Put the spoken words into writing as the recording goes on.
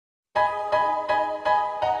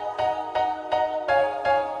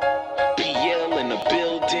PL in the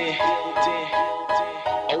building.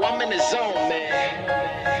 Oh, I'm in the zone, man.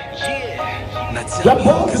 Yeah. Now tell me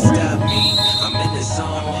who can stop me. I'm in the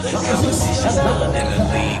zone. Competition's none in the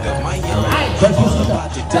league of my own. All about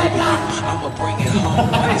the W. I'ma bring it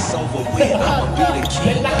home. When it's over with, I'ma be the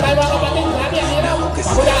king. Now who can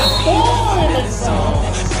stop me? I'm in the zone.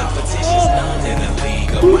 Competition's none in the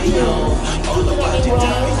league of my own. All about the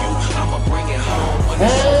W. I'ma bring it home. When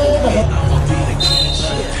it's over with, I'ma be the king.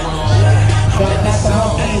 I'm in the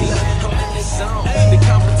zone. I'm in the zone. The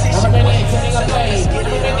competition waits. So let's get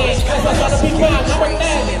it on. Let's get it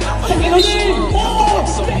racing. And I'ma hit it strong.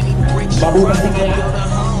 So many bricks. I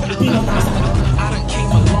done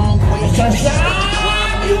came a long way. It's time to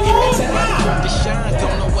shine.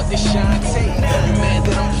 Don't know what the shine take. You mad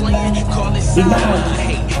that I'm playing? Call it sign. I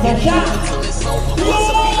hate it until it's over. What's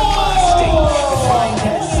up in my state? If I ain't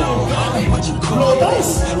in the zone, what you call this?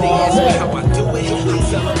 They ask me how I do it. I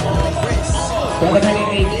tell them on risk. What I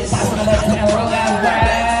mean is, step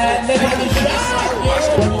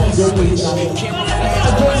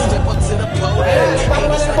up to the podium.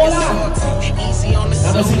 Haters like salty. Easy on the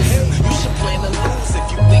soul. You should plan to lose if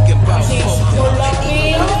you think about football.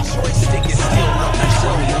 Even with a joystick, it's still on the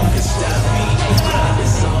show. No can stop me. I'm in the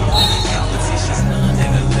zone. Competition's none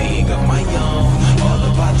in the league of my own. All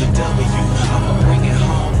about the W. I'ma bring it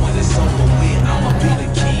home. When it's over with, I'ma be the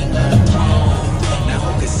king of the throne. Now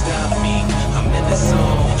who can stop me? I'm in the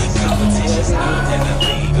zone. Competition's none in the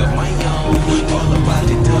league of my own. All about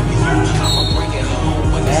the W. I'ma bring it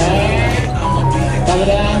home. When it's over with, I'ma be the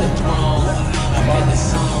king of the throne. I'm in the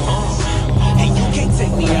zone. And you can't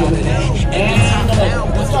take me out of that. Anytime now,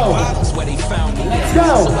 with the bottles where they found me. Let's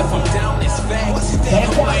go. So if I'm down, it's facts. Then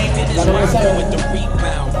it's right with the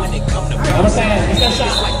rebound. When it come to bounce, it's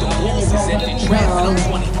like the Bulls is in the draft. And I'm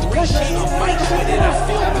 23. I'm fighting with it. I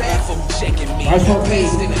feel bad for checking me.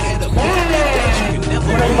 Pasting ahead of me. You can never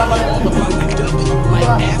be all about the W. Like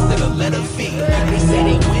after the letter V. They say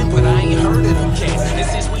they win, but I ain't heard of them cats. And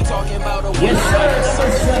since we talking about a winner,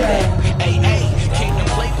 hey, hey, came to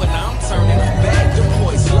play, but now I'm turning them back. The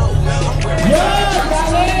boys low. I'm wearing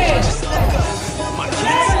just let go. My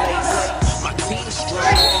kids lace, my team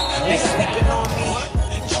strong. They sleeping on me.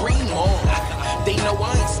 Dream on. They know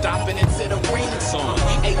I ain't stopping until the ring's on.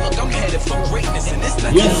 Hey, look, I'm headed for greatness, and this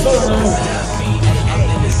not just stop me. I'm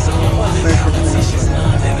in the zone. Competition's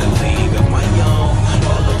none in the league of my own.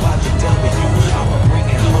 All about the W. I'ma bring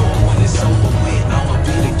it home. When it's over with, I'ma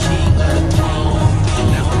be the king of the throne.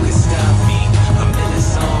 Now who can stop me? I'm in the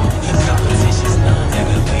zone. Competition's none in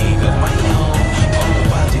the league of my own. All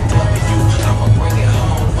about the W. I'ma bring it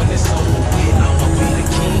home. When it's over with, I'ma be the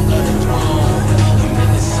king of the throne. I'm in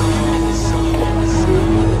the zone. In the zone. In the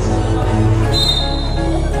zone.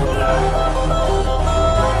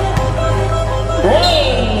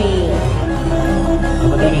 Hey!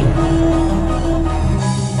 I'm again.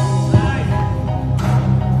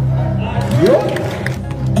 Yo!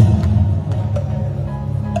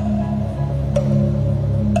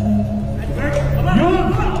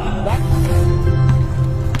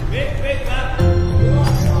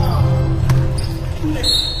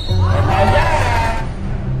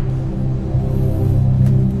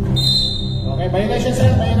 Okay, violation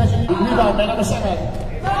sir, violation. Rebound, may number 7.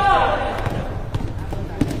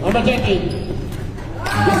 Number 20.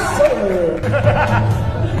 Yes sir!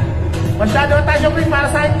 Masyado na tayo yung para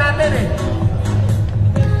sa height natin eh.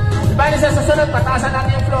 Diba nisa sa sunod, pataasan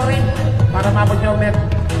natin yung flooring para mabot yung net.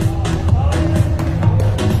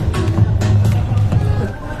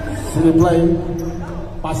 City play.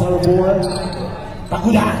 Pass number 4.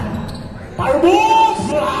 Taguda! Power move!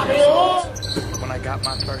 Grabe yun! When I got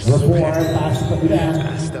my first Number 4, pass to Taguda.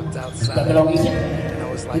 I stepped outside. Tagalong isip. And I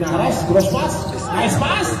was like, Pinares, cross pass. Nice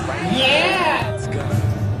pass! Yeah! it's gonna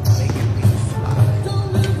make me fly.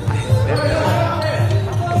 I hit very hard.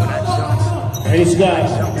 And when I jumped, There is guy.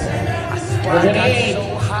 I swear I got so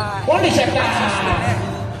high. One check that.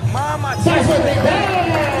 Mama, That's what they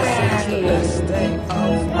did. best day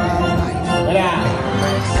of my life. Wala.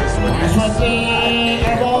 That's what they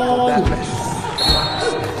airball. That mesh, the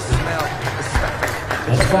box, the smell, the stuff.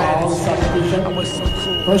 That's foul. Substitution. I was so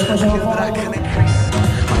cool. First personal But I foul. couldn't increase.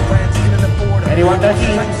 My friends hitting the border. Anyone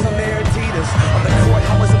touching? Like some Adidas. On the court,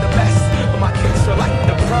 I wasn't the best, but my kicks were like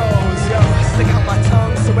the pros. Yo, I stick out my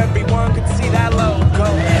tongue so everyone could see that logo.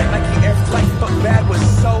 Nike Air Flight, but bad was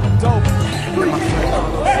so dope. And my friend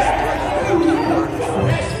all over.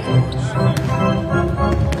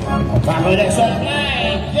 Back with that shot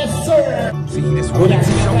play. Yes, sir. See, this Good one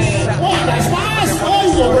action is so play. shot. Oh, nice pass.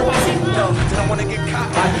 Oh, overpassing. No, didn't want to get caught.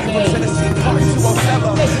 From Tennessee, Park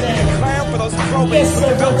 207. always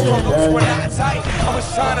felt those were not tight. I was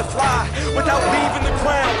trying to fly without leaving the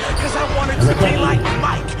ground, cause I wanted to be like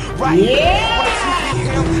Mike, right? I wanted to be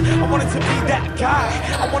him, I wanted to be that guy.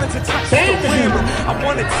 I wanted to touch the rim, I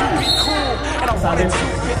wanted to be cool, and I wanted to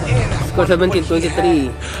fit in. Score 17-23.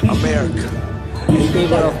 America. In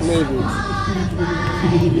favor of Navy.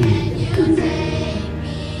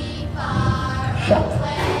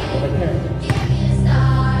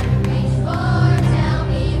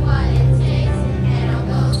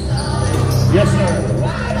 Yes, sir.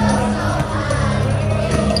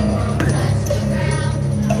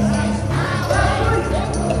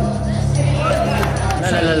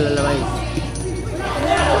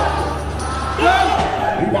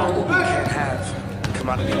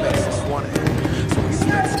 Commodity basis wanted, so we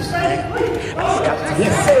spent some pain. I just got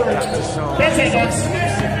to show. That's it, guys.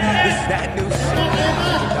 This that new shit.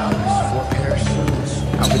 $100 for a pair of shoes.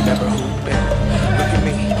 I would never hoop in. Look at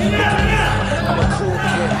me, I'm a cool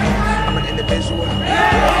kid. I'm an individual,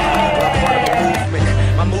 but I'm part of a movement.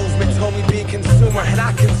 My movement told me be a consumer, and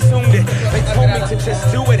I consumed it. They told me to just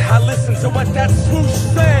do it. I listened to what that swoosh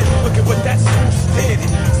said. Look at what that swoosh did.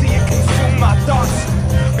 See it consume my thoughts.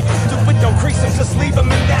 Stupid, don't crease them, just leave them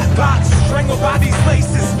in that box. Strangled by these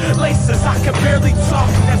laces, I can barely talk.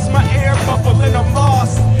 That's my air bubble and I'm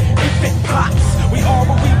lost. If it pops, we are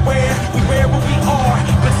what we wear what we are.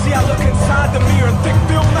 But see, I look inside the mirror and think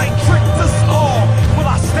Bill Knight tricked us all. Will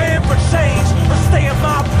I stand for change or stay in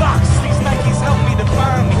my box? These Nikes help me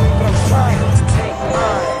define me, but I'm trying to take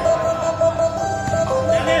mine.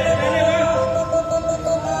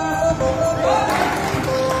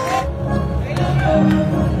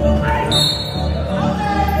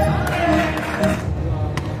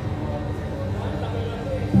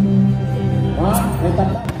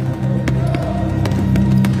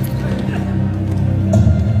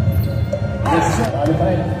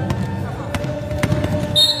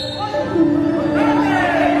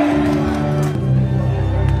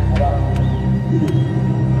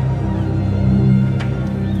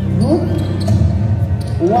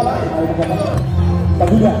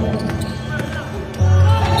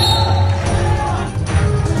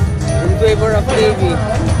 In favor of Navy.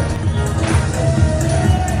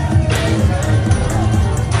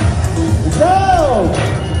 Go!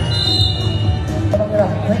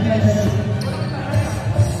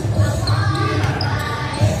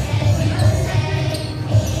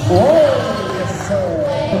 Oh, yes, sir.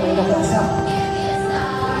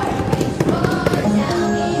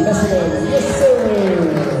 Yes, sir.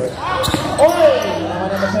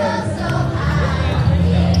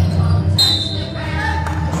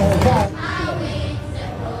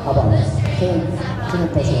 Sunod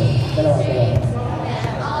pa siya. Dalawa.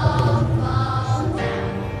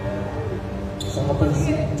 Isang kapag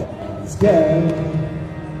scan.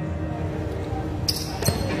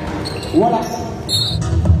 Wala.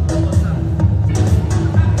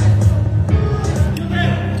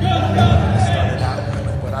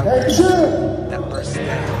 That first step,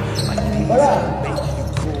 like Wala. make you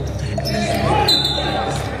cool. And this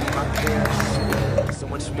my pair of shoes. So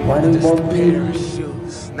much more than just a pair of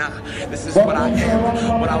shoes. Nah, this is what I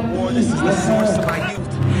am, what I wore. This is the source of my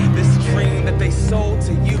youth. This dream that they sold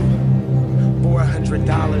to you. For $100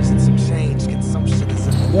 and some change, consumption is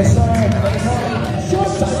a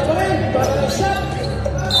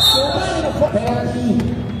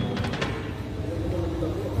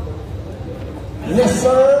Yes,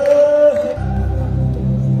 sir.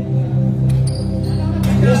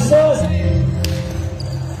 Yes, sir.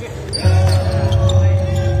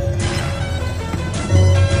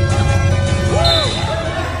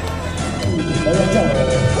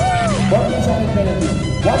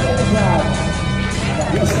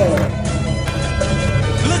 Yes, sir.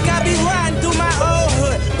 Look, I be riding through my old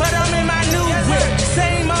hood, but I'm in my new whip.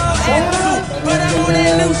 Same old attitude, but I'm on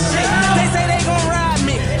that new shit. They say they gon' ride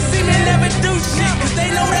me, see me never do shit, cause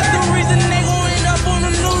they know that's the reason they gon' end up on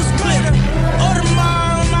the news clip.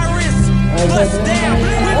 Audemars on my wrist, bust down.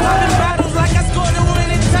 We popping bottles like I scored a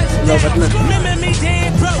winning touchdown. Remember me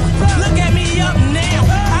dead broke, look at me up now.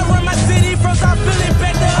 I run my city from South Philly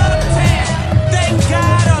back to uptown. Thank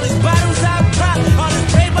God all these bottles I pop, all this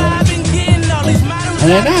paper I've been getting, all these models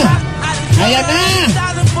I pop. Ayan na!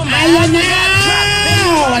 Ayan na!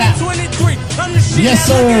 Wala. Yes,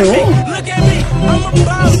 sir. Look at me, I'm a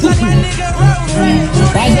boss like my nigga Rose.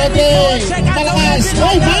 Pagdating! Malakas!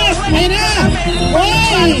 Oy, Mark! Ayan na!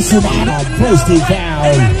 Oy! Sumama! First team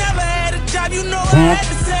foul. Mark,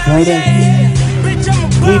 Jordan.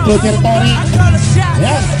 Dito territory.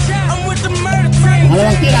 Ayan.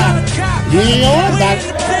 Malawang tira. Yun. Back.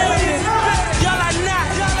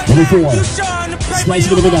 24. Slice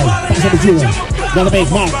ko na bigay. Pass up the zero. Gonna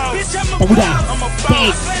make Mark. Paguda.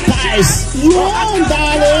 Fake. Guys. Yun,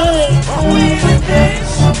 dali.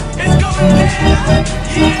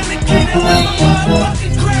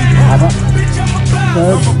 Haba.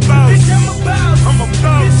 Third.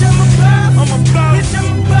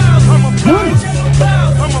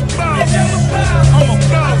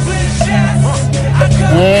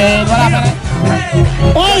 And wala pa rin.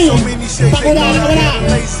 Oy! Paguda, wala.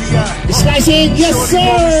 Slicing, yes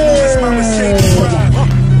sir!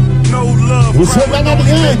 Gusto ka natin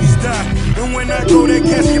yan.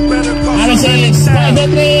 Alice,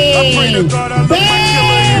 5-3.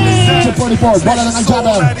 Bang! 244, bola ng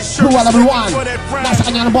Aljabel. Brua number 1. Nasa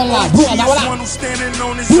kanya ng bola. Brua, nawala.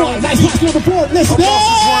 Brua, nice pass to the fourth. Let's go!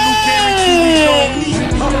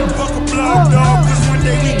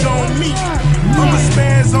 I'ma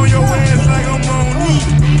spaz on your ass like I'm on knee.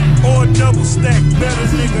 Or double stack, better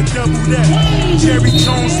nigga, double that. Jerry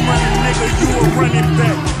Jones money, nigga, you a running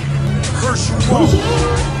back. Herschel Wall,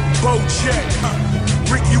 Bo Check.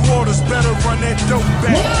 Ricky Waters better run that dope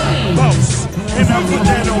back. Boss, and I put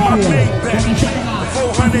that on my Maybach.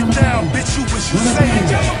 400 down, bitch, you wish you saved.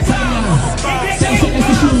 I'm a boss.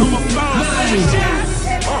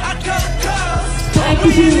 I got a car.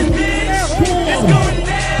 It's going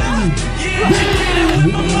down. I'm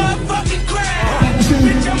a motherfucking crowd.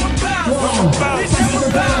 Bitch, I'm a boss. Bitch, I'm a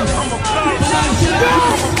boss. I'm a boss. Bitch, I'm a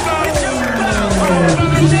boss.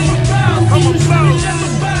 I'm a boss.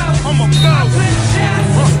 I'm a boss.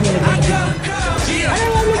 I got a car. Yeah.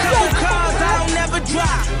 Got cars I don't never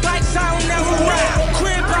drive. Bikes I don't never ride.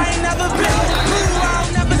 Crib I ain't never been. Food I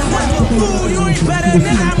don't never smell. Food you ain't better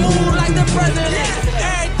than I move like the president.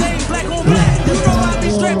 Everything black on black. You know I be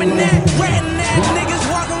scraping that. Ratting that. Niggas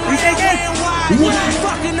walking around wide.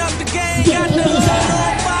 Fucking up the game. Got the hood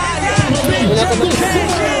on fire. Bitch, I'm a king.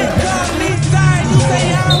 Call me side. You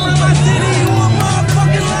say I don't run my city. You a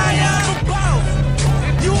motherfucking liar. I'm a boss.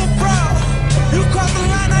 You a fraud. You cross the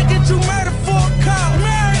line, I get you murdered for a call.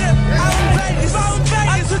 Murder. I'm in Vegas.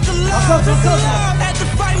 I took the law. At the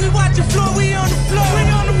fight, we watching floor. We on the floor. We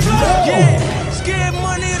on the floor. Yeah. Scared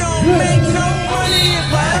money don't make no money.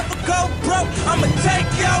 If I ever go broke, I'ma take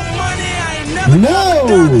your money. I ain't never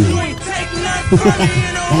you ain't take nothing from me.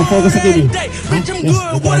 You know every day. Bitch, I'm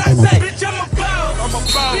good. What I say? Bitch, I'm a boss. I'm a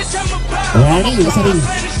boss. Bitch, I'm a boss. Warning, isa rin.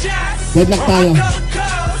 Deadlock tayo.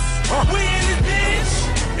 We in this bitch.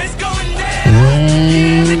 It's going down.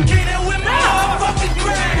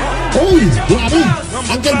 Uy, grabe.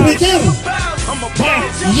 Uncle Breaker.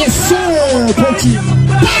 Yes sir, Pochi.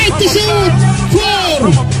 5 to shoot. 4,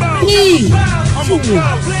 3, 2.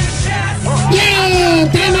 Yeah,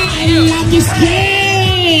 tama. I love this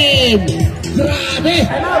game. Grabe.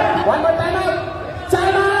 Time out. One more time out.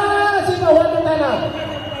 Time out. Sino? One more time out.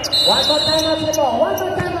 One more time out. Sino? One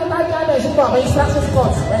more time out. Tayo. Sino? May instruction si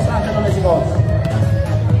coach. May instruction naman si coach.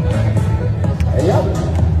 Ayan.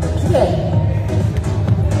 Sige.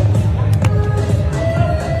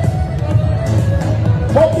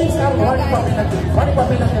 Both teams are running pa pinag. Running pa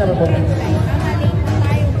pinag nila both teams.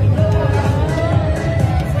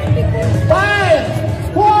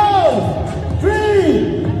 5, 4,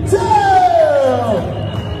 3, 2.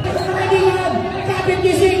 Kaibigan, kapit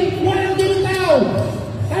gising, walang ginitaw.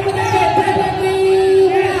 Kapit, wala.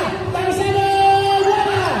 Pangsano,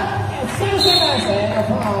 wala. Sangsana,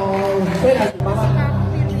 penalty, mama.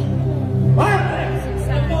 Mark!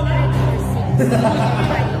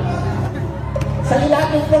 Sa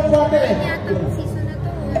lahat ng front quarter eh.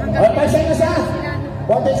 O, pagsay na siya.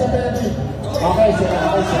 Bote sa penalty. Okay, sige.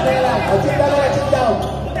 Okay, sige lang. O, chill down.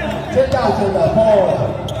 Chill down.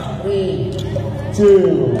 4, 3,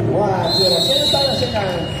 2, 1, 0. Sino tayo, sino?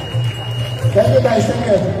 Thank you guys,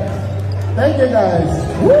 thank you guys.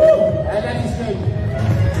 Woo! I love this game.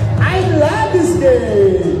 I love this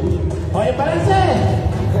game. O, yung balance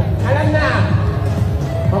eh. Alam na.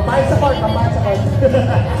 Pampahit sa court.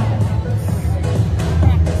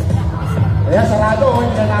 Ayan, sarado.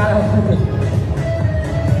 Hindi na naaraw.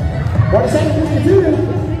 47-52.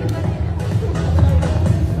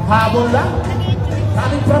 Habol lang.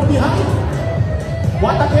 Coming from behind.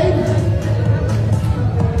 What a game.